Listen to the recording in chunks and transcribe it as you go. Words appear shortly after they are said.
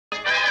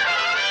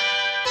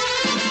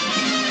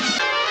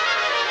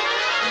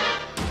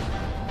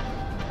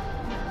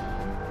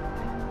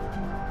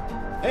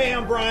Hey,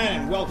 I'm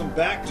Brian, and welcome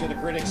back to the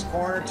Critics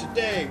Corner.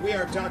 Today, we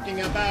are talking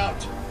about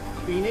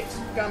Phoenix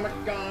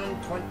Comicon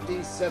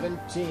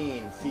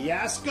 2017.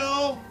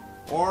 Fiasco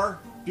or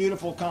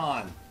Beautiful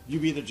Con? You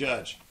be the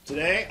judge.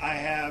 Today, I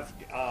have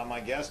my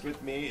guest with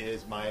me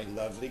is my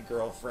lovely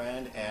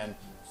girlfriend and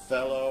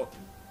fellow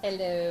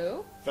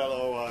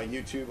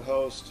YouTube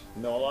host,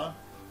 Nola.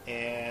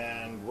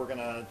 And we're going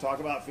to talk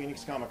about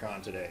Phoenix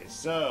Comicon today.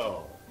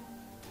 So,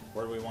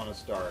 where do we want to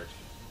start?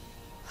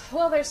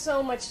 Well, there's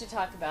so much to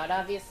talk about.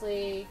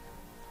 Obviously,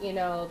 you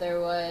know, there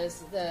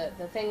was the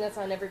thing that's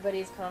on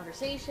everybody's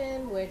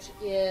conversation, which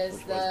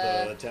was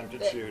the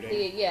attempted shooting.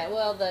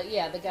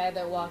 The guy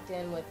that walked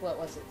in with, what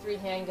was it, 3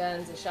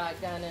 handguns, a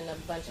shotgun, and a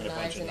bunch of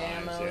knives and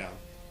ammo.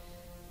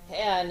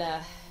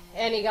 Yeah.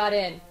 And he got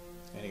in.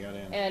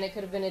 And it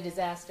could have been a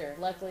disaster.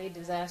 Luckily,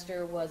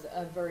 disaster was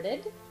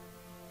averted.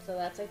 So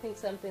that's, I think,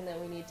 something that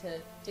we need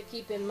to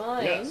keep in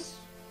mind. Yes.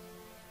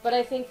 But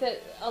I think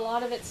that a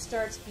lot of it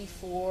starts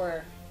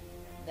before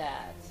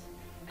that.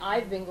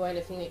 I've been going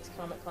to Phoenix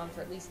Comic Con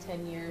for at least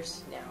 10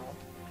 years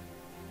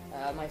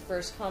now. My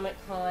first Comic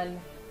Con,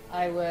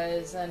 I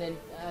was a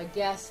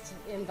guest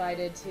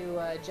invited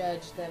to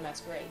judge the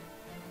masquerade.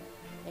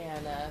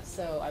 And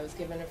so I was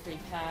given a free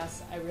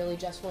pass. I really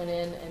just went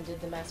in and did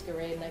the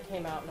masquerade, and I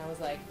came out and I was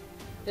like,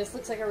 this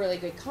looks like a really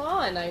good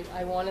con.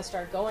 I want to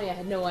start going. I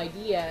had no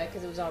idea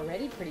because it was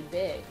already pretty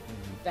big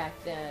back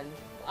then.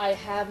 I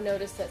have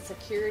noticed that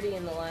security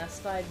in the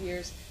last 5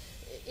 years,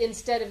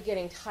 instead of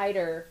getting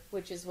tighter,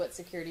 which is what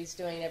security's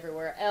doing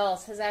everywhere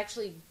else, has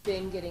actually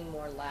been getting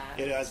more lax.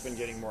 It has been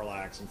getting more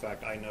lax. In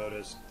fact, I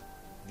noticed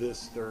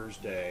this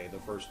Thursday, the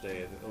first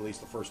day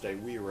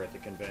we were at the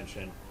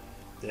convention,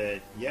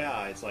 that,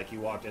 yeah, it's like you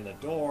walked in the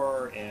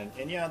door, and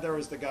yeah, there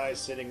was the guy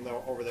sitting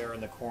over there in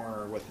the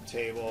corner with the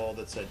table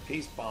that said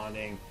peace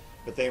bonding,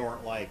 but they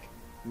weren't, like,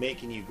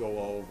 making you go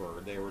over.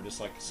 They were just,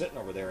 like, sitting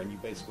over there, and you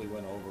basically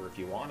went over if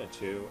you wanted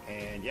to,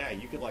 and, yeah,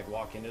 you could, like,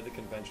 walk into the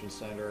convention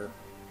center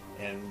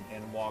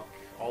and walk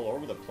all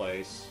over the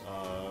place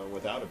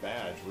without a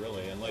badge,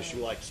 really, unless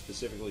you, like,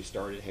 specifically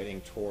started heading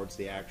towards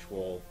the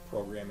actual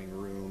programming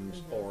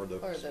rooms or the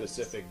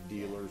specific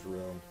dealer's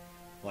room.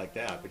 Like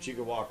that, but you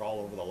could walk all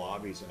over the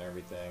lobbies and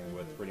everything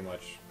with pretty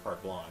much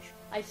carte blanche.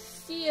 I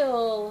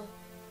feel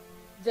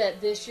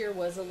that this year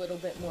was a little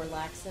bit more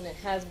lax than it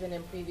has been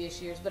in previous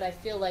years, but I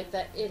feel like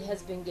that it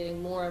has been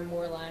getting more and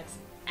more lax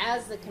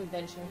as the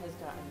convention has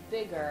gotten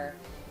bigger.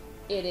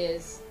 It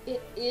is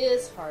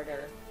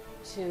harder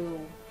to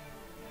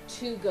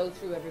go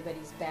through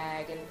everybody's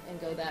bag and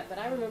go that. But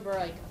I remember,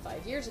 like,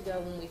 5 years ago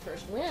when we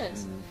first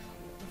went,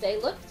 they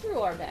looked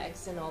through our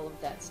bags and all of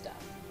that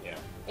stuff. Yeah.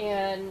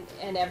 And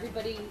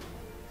everybody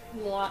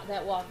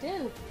that walked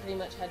in pretty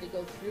much had to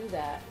go through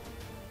that,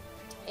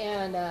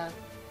 and that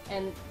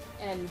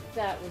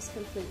was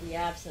completely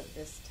absent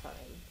this time.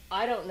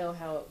 I don't know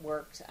how it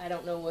worked. I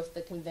don't know if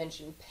the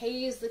convention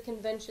pays the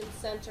convention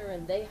center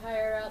and they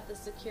hire out the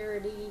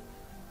security.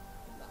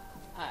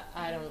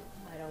 I don't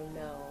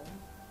know,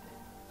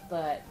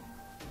 but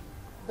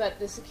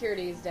the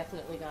security has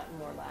definitely gotten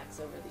more lax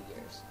over the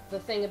years. The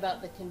thing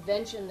about the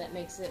convention that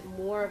makes it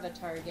more of a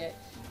target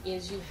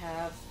is you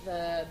have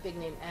the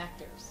big-name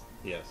actors.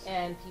 Yes.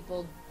 And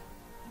people,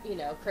 you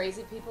know,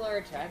 crazy people are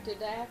attracted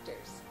to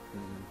actors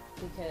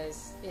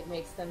because it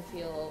makes them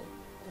feel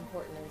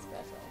important and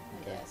special,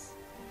 I guess.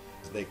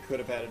 They could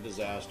have had a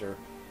disaster,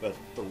 but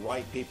the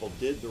right people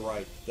did the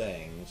right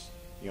things.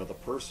 You know, the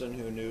person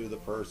who knew the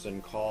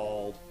person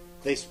called.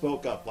 They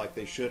spoke up like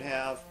they should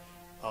have.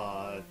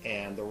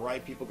 And the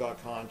right people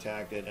got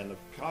contacted, and the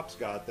cops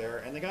got there,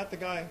 and they got the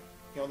guy.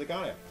 You know, they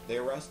got him. They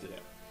arrested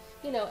him.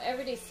 You know,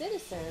 everyday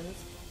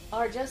citizens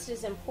are just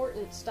as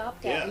important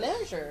stopgap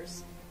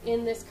measures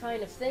in this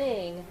kind of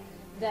thing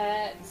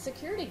that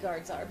security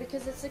guards are.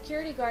 Because a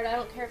security guard, I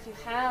don't care if you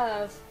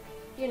have,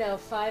 you know,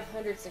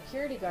 500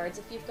 security guards.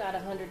 If you've got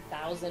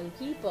 100,000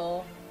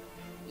 people,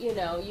 you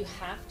know, you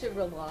have to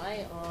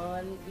rely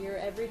on your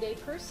everyday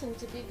person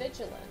to be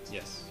vigilant.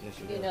 Yes,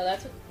 you do. You know,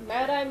 that's what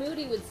Mad-Eye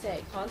Moody would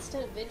say,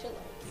 constant vigilance.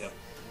 Yep.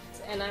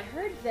 And I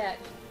heard that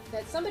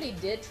somebody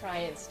did try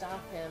and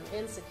stop him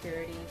in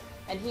security,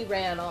 and he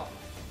ran off.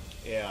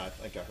 Yeah, I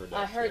think I heard that.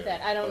 I heard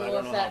that. I don't know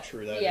if how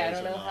true that is. Yeah, I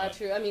don't know how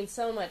true. I mean,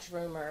 so much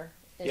rumor.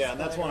 Yeah, and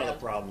that's one of the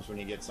problems when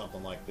you get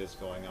something like this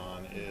going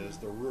on is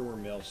the rumor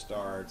mill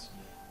starts,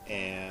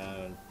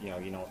 and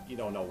you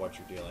don't know what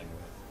you're dealing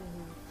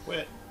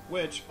with.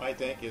 Which I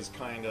think is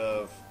kind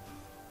of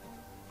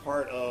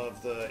part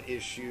of the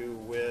issue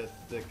with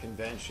the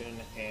convention,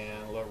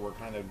 and we're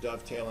kind of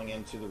dovetailing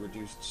into the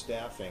reduced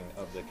staffing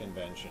of the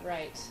convention.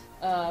 Right.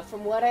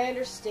 From what I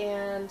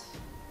understand,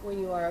 when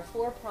you are a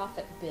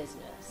for-profit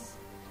business,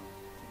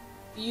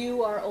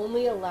 you are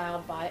only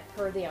allowed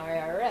per the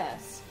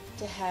IRS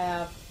to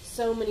have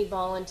so many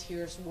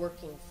volunteers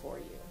working for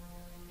you.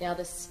 Now,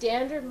 the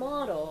standard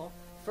model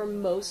for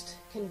most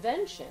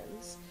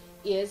conventions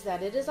is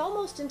that it is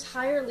almost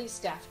entirely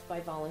staffed by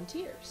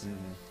volunteers.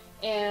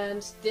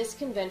 And this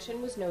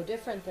convention was no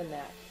different than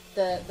that.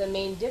 The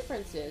main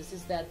difference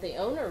is that the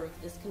owner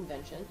of this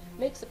convention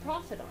makes a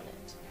profit on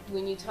it.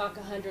 when you talk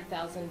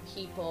 100,000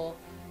 people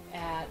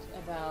at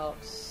about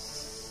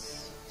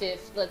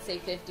let's say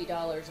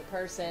 $50 a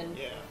person,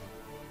 Yeah.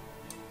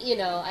 you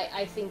know,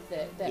 I think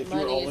that If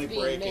money you're only is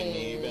being breaking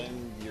made.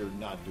 even, you're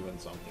not doing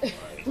something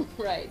right.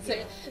 Right. So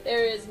Yeah.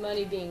 there is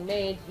money being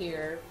made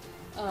here.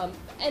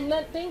 And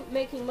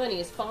making money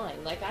is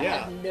fine. Like, I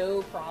Yeah. have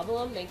no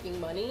problem making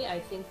money. I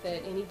think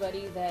that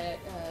anybody that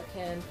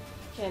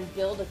can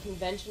build a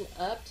convention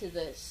up to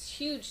the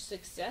huge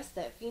success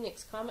that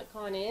Phoenix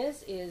Comicon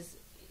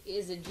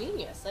is a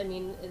genius. I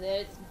mean,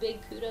 that's big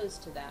kudos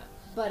to that.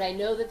 But I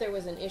know that there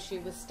was an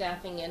issue with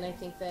staffing, and I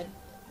think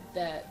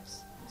that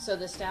so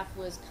the staff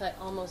was cut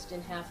almost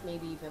in half,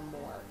 maybe even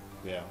more,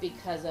 Yeah.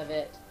 because of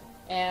it.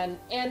 And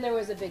there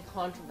was a big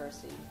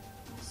controversy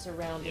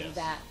surrounding Yes.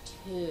 that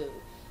too.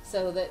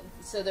 So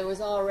there was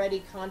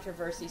already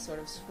controversy sort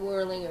of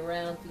swirling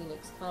around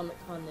Phoenix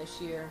Comic-Con this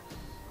year.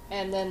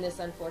 And then this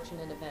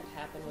unfortunate event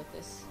happened with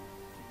this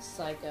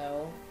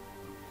psycho.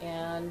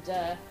 And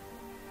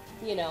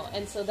you know,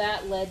 and so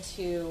that led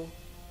to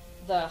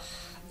the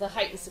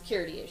heightened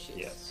security issues.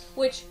 Yes.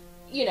 Which,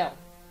 you know,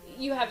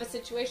 you have a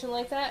situation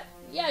like that,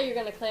 yeah, you're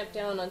going to clamp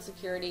down on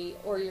security,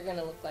 or you're going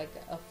to look like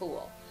a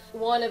fool.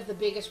 One of the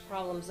biggest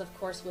problems, of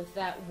course, with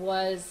that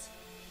was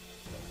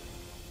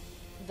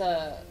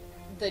the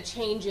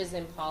changes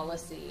in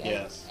policy. And,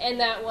 Yes. and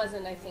that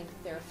wasn't, I think,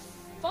 their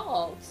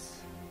fault.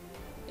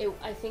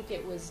 I think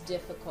it was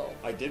difficult.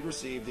 I did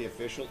receive the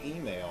official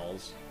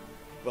emails,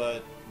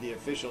 but the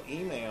official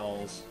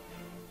emails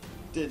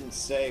didn't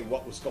say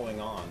what was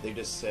going on. They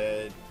just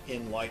said,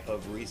 in light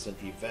of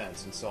recent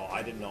events. And so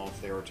I didn't know if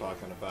they were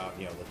talking about,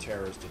 you know, the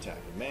terrorist attack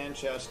in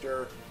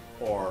Manchester,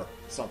 or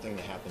something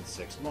that happened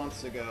 6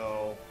 months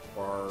ago,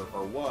 or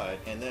what.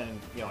 And then,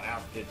 you know,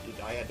 after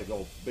I had to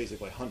go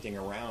basically hunting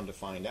around to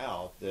find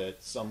out that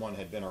someone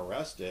had been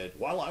arrested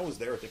while I was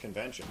there at the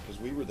convention,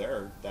 because we were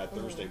there that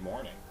Thursday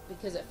morning.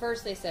 Because at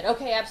first they said,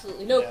 okay,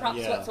 absolutely no props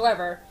yeah.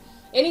 whatsoever.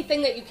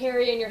 Anything that you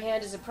carry in your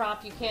hand is a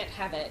prop. You can't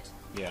have it.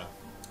 Yeah.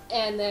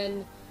 And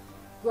then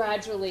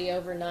gradually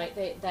overnight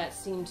that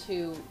seemed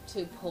to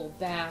pull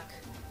back.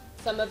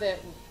 Some of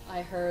it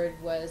I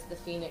heard was the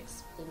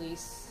Phoenix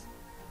Police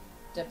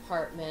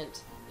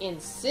Department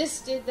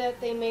insisted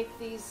that they make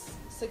these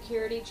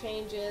security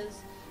changes.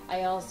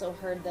 I also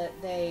heard that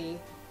they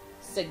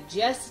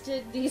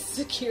suggested these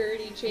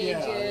security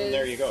changes. Yeah, and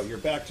there you go. You're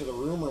back to the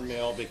rumor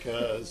mill,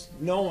 because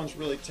no one's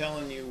really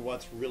telling you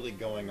what's really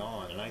going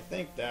on. And I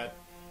think that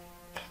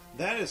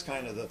is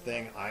kind of the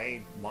thing,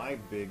 my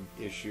big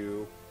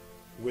issue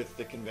with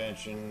the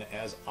convention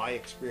as I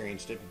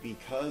experienced it,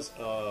 because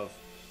of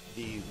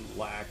the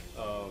lack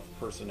of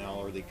personnel,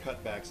 or the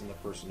cutbacks in the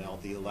personnel,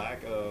 the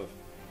lack of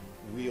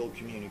real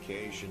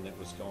communication that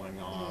was going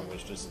on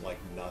was just like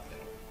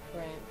nothing.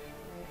 Right.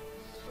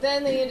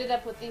 Then they ended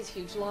up with these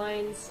huge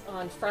lines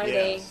on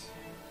Friday,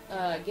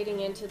 Yes.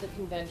 getting into the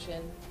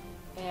convention,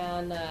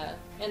 and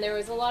there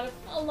was a lot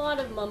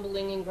of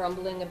mumbling and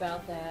grumbling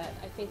about that.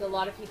 I think a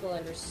lot of people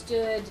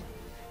understood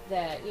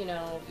that, you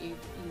know, you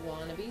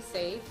want to be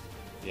safe.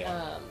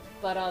 Yeah.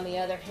 But on the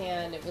other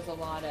hand, it was a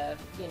lot of,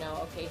 you know,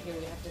 okay, here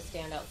we have to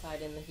stand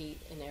outside in the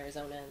heat in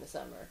Arizona in the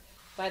summer.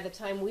 By the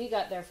time we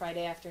got there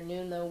Friday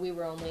afternoon, though, we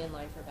were only in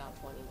line for about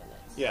 20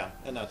 minutes. Yeah,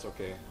 and that's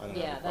okay. I don't have a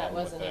Yeah, that problem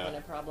wasn't with that. even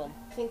a problem.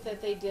 I think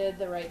that they did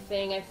the right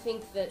thing. I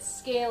think that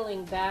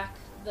scaling back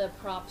the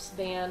props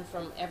ban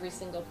from every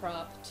single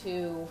prop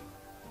to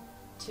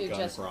Gun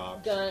just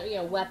props.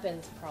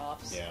 weapons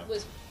props Yeah.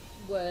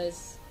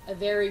 was a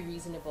very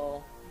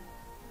reasonable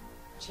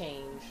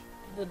change.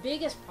 The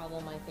biggest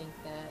problem, I think,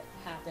 that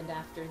happened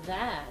after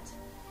that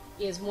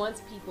is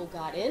once people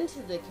got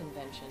into the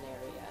convention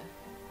area,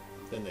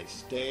 Then they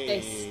stayed,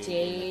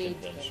 in the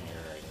convention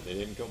area. They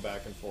didn't go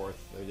back and forth.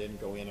 They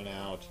didn't go in and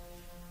out.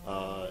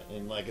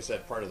 And like I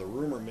said, part of the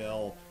rumor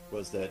mill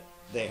was that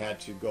they had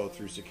to go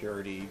through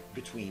security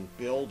between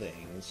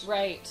buildings,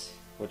 right?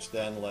 which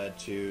then led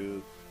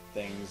to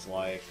things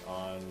like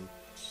on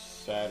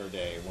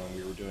Saturday when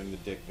we were doing the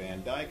Dick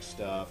Van Dyke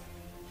stuff.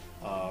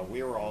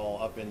 We were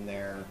all up in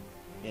there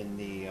in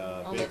the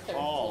On big the third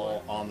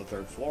hall floor. on the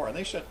third floor, and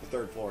they shut the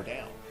third floor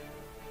down.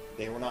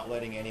 They were not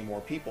letting any more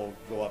people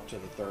go up to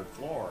the third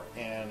floor.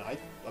 And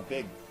a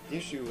big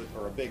issue,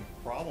 or a big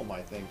problem,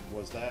 I think,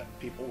 was that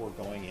people were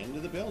going into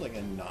the building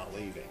and not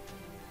leaving.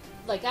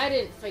 Like, I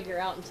didn't figure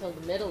out until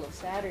the middle of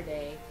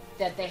Saturday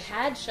that they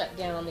had shut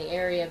down the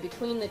area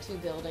between the two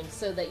buildings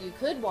so that you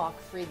could walk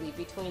freely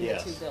between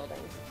Yes. the two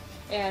buildings.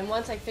 And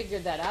once I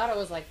figured that out, I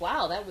was like,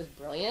 wow, that was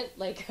brilliant.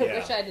 Like, I Yeah.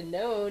 wish I'd have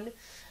known.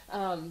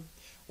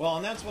 Well,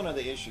 and that's one of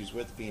the issues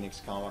with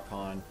Phoenix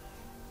Comic-Con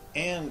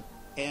and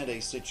a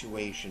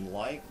situation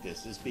like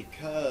this, is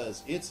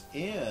because it's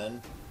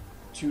in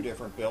two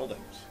different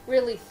buildings.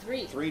 Really,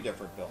 three. Three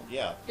different buildings,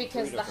 yeah.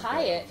 Because three the different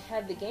Hyatt buildings.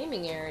 had the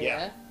gaming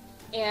area.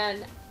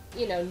 And,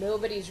 you know,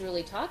 nobody's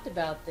really talked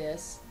about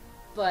this,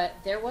 but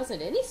there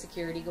wasn't any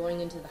security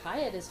going into the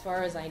Hyatt as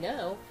far as I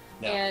know.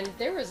 No. And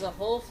there was a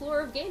whole floor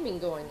of gaming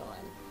going on.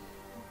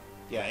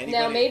 Yeah, anybody,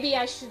 Now, maybe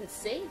I shouldn't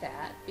say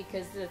that,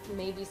 because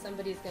maybe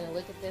somebody's going to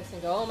look at this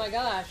and go, oh my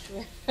gosh,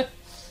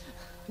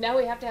 now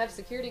we have to have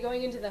security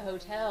going into the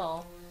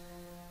hotel.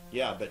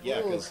 Yeah, but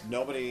yeah, because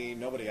nobody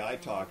I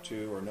talked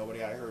to or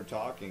nobody I heard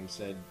talking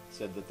said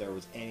that there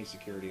was any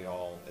security at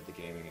all at the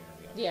gaming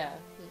area.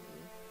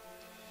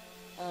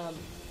 Yeah.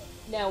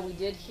 Now we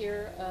did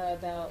hear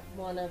about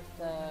one of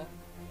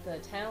the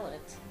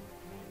talent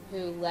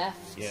who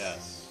left.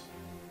 Yes.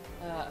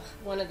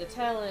 One of the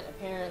talent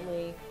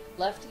apparently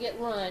left to get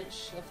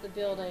lunch, left the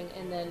building,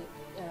 and then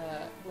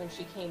when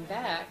she came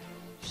back,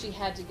 she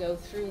had to go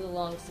through the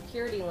long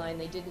security line.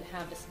 They didn't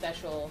have a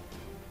special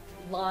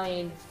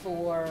line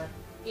for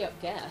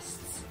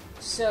guests.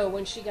 So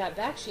when she got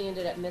back, she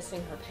ended up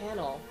missing her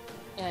panel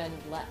and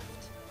left.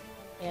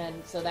 And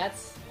so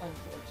that's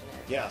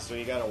unfortunate. Yeah, so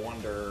you got to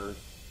wonder,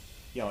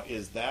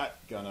 is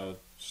that going to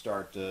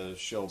start to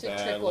show trickle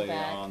badly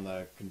back on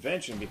the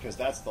convention? Because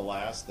that's the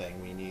last thing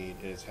we need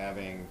is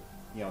having,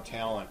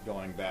 talent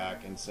going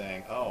back and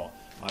saying, oh,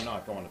 I'm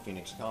not going to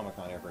Phoenix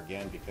Comicon ever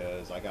again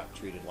because I got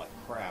treated like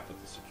crap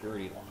at the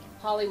security line.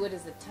 Hollywood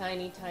is a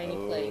tiny, tiny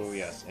place. Oh,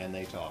 yes, and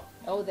they talk.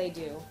 Oh, they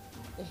do.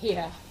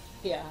 Yeah.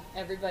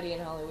 Everybody in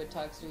Hollywood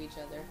talks to each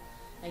other.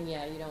 And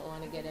yeah, you don't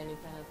want to get any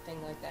kind of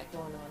thing like that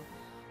going on.